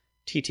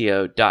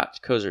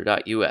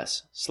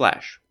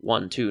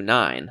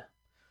 tto.kozer.us/129.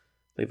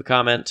 Leave a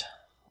comment.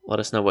 Let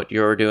us know what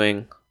you're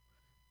doing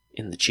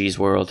in the cheese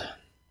world.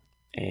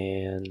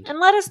 And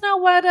let us know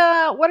what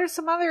are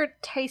some other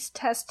taste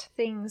test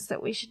things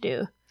that we should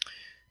do.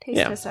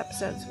 Test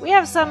episodes. We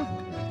have some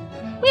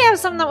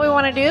that we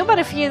want to do, but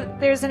if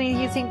there's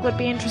any you think would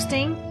be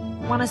interesting,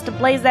 want us to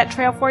blaze that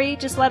trail for you,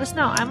 just let us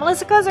know. I'm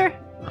Melissa Kozer.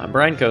 I'm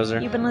Brian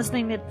Kozer. You've been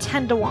listening to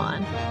 10 to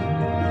 1.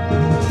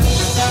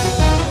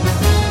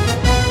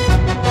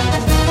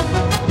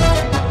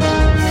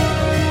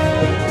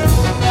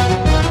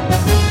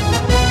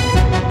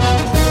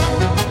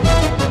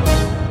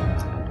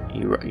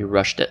 You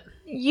rushed it.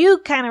 You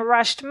kind of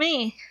rushed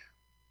me.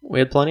 We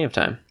had plenty of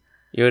time.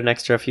 You had an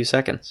extra few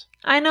seconds.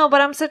 I know,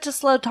 but I'm such a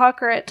slow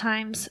talker at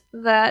times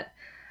that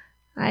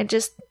I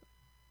just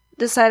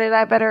decided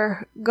I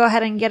better go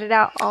ahead and get it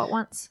out all at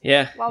once.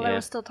 Yeah. While there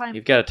was still time.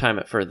 You've got to time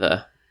it for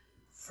the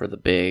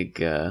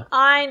big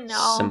I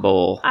know.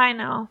 symbol. I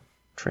know.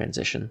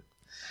 Transition.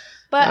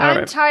 But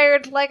I'm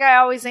tired like I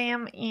always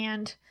am,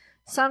 and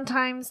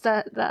sometimes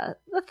the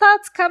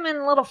thoughts come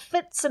in little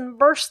fits and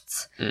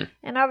bursts,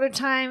 and other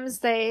times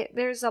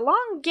there's a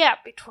long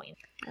gap between,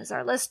 as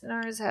our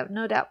listeners have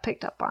no doubt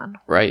picked up on.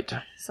 Right.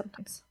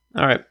 Sometimes.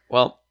 All right.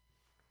 Well,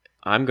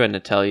 I'm going to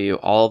tell you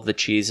all of the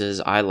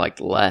cheeses I liked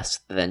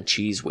less than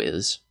Cheez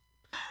Whiz.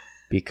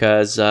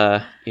 Because,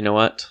 you know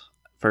what?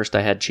 First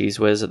I had Cheez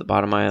Whiz at the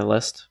bottom of my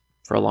list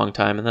for a long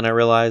time, and then I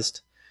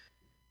realized,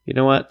 you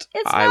know what?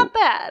 It's not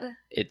bad.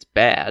 It's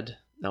bad.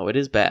 No, it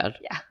is bad.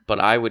 Yeah. But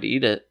I would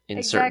eat it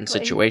in certain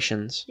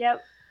situations.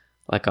 Yep.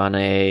 Like at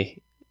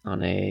a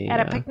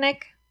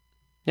picnic?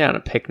 Yeah, on a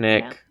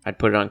picnic. Yeah. I'd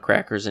put it on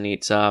crackers and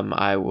eat some.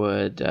 I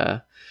would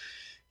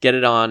get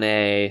it on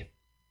a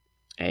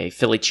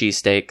Philly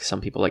cheesesteak. Some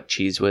people like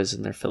Cheez Whiz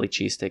in their Philly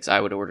cheesesteaks. I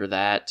would order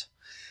that.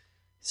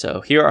 So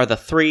here are the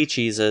 3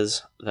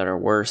 cheeses that are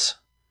worse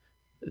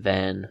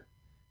than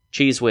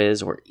Cheez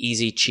Whiz or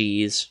Easy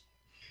Cheese.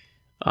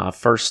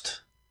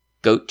 First,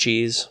 goat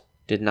cheese.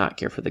 Did not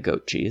care for the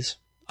goat cheese.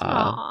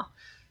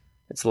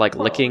 It's like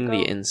licking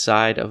the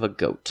inside of a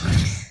goat.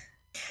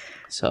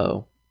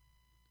 So,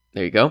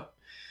 there you go.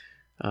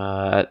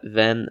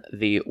 Then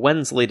the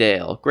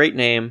Wensleydale. Great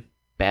name,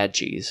 bad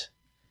cheese.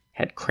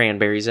 Had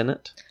cranberries in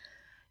it.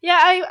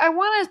 Yeah, I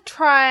want to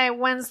try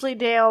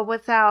Wensleydale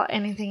without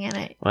anything in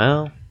it.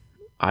 Well,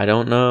 I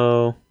don't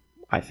know.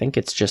 I think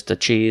it's just a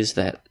cheese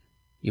that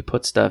you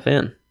put stuff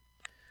in.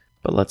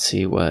 But let's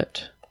see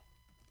what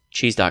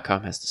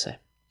cheese.com has to say.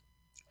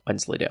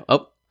 Wensleydale.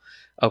 Oh,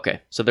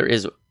 okay. So there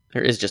is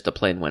just a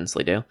plain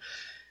Wensleydale.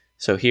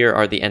 So here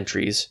are the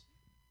entries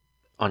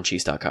on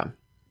cheese.com.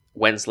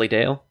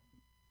 Wensleydale,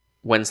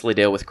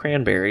 Wensleydale with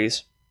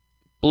cranberries,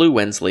 blue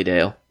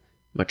Wensleydale,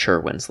 mature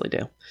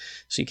Wensleydale.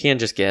 So you can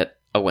just get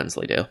a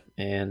Wensleydale,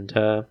 and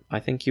I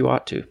think you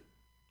ought to.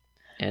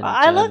 And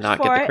not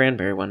get the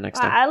cranberry one next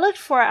time. I looked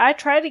for it. I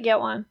tried to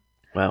get one.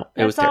 Well,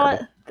 it was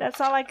terrible.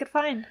 That's all I could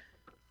find.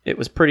 It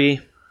was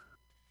pretty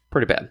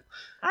bad.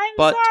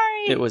 But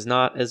it was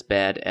not as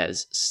bad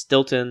as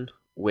Stilton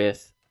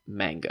with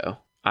mango.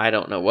 I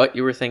don't know what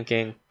you were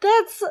thinking.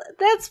 That's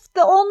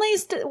the only...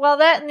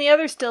 that and the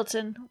other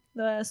Stilton.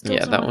 The Stilton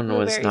yeah, that one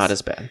was not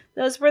as bad.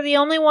 Those were the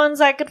only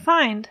ones I could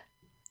find.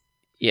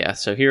 Yeah,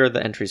 so here are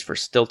the entries for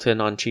Stilton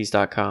on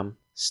cheese.com.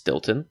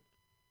 Stilton.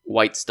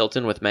 White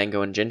Stilton with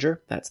mango and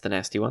ginger. That's the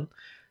nasty one.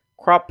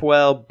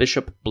 Cropwell,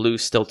 Bishop Blue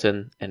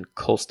Stilton, and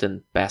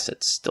Colston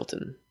Bassett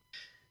Stilton.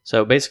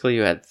 So basically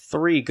you had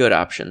 3 good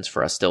options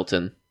for a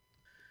Stilton.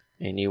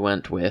 And you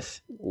went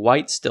with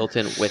White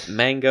Stilton with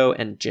mango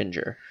and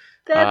ginger.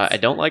 I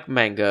don't like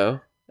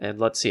mango. And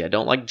let's see, I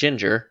don't like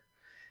ginger.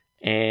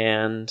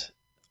 And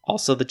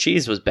also the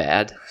cheese was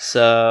bad.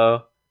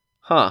 So,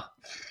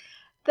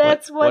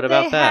 That's what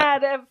they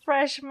had at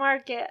Fresh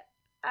Market.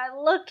 I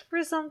looked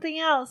for something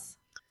else.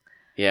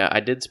 Yeah, I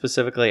did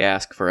specifically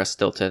ask for a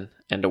Stilton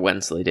and a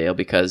Wensleydale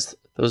because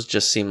those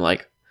just seem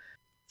like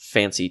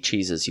fancy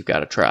cheeses you've got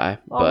to try.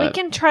 Well, we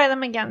can try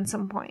them again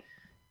some point.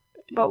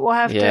 But we'll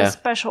have to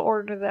special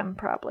order them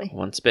probably.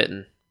 Once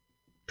bitten,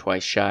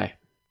 twice shy.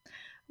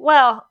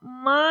 Well,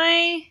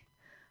 my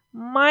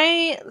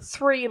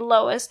 3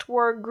 lowest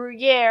were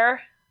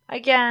Gruyere.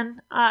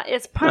 Again,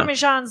 it's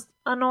Parmesan's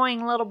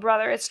annoying little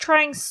brother. It's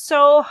trying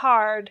so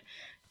hard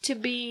to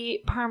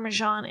be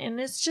Parmesan, and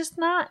it's just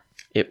not.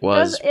 It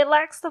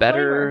lacks the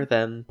better flavor.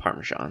 than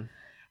Parmesan.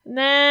 And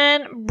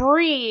then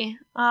Brie.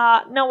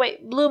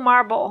 Blue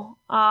Marble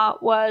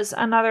was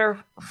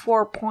another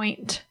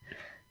 4-point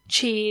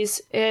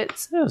cheese.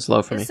 That was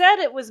low for me. It said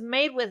it was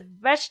made with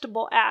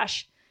vegetable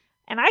ash,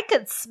 and I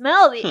could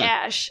smell the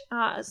ash.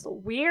 It's the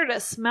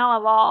weirdest smell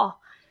of all.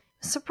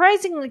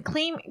 Surprisingly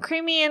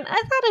creamy, and I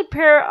thought it'd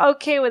pair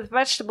okay with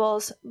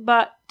vegetables,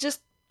 but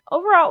just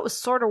overall it was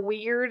sort of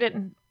weird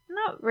and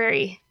not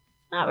very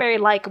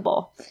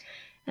likable.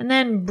 And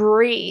then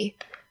Brie,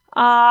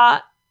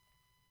 it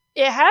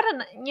had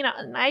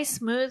a nice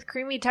smooth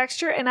creamy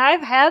texture, and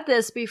I've had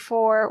this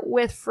before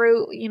with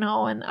fruit,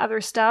 and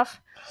other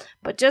stuff,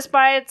 but just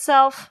by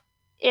itself,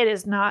 it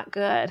is not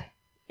good.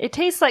 It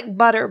tastes like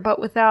butter, but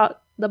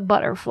without the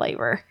butter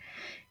flavor,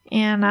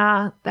 and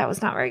that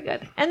was not very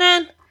good. And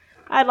then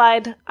I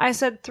lied. I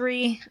said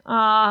 3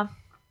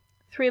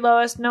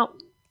 lowest. Nope,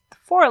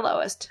 4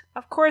 lowest.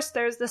 Of course,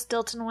 there's the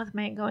Stilton with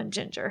mango and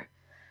ginger.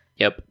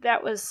 Yep.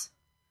 That's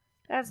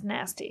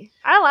nasty.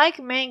 I like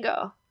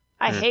mango.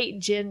 I hate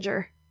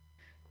ginger.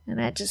 And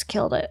that just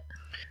killed it.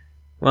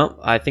 Well,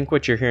 I think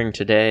what you're hearing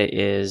today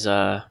is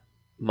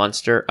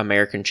Munster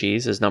American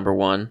cheese is number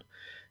 1.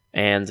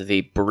 And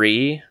the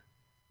Brie,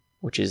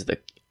 which is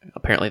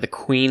apparently the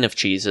queen of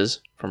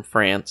cheeses from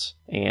France.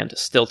 And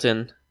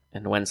Stilton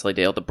and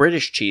Wensleydale, the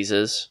British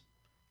cheeses,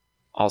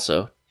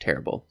 also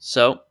terrible.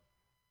 So,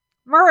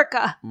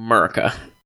 Murica.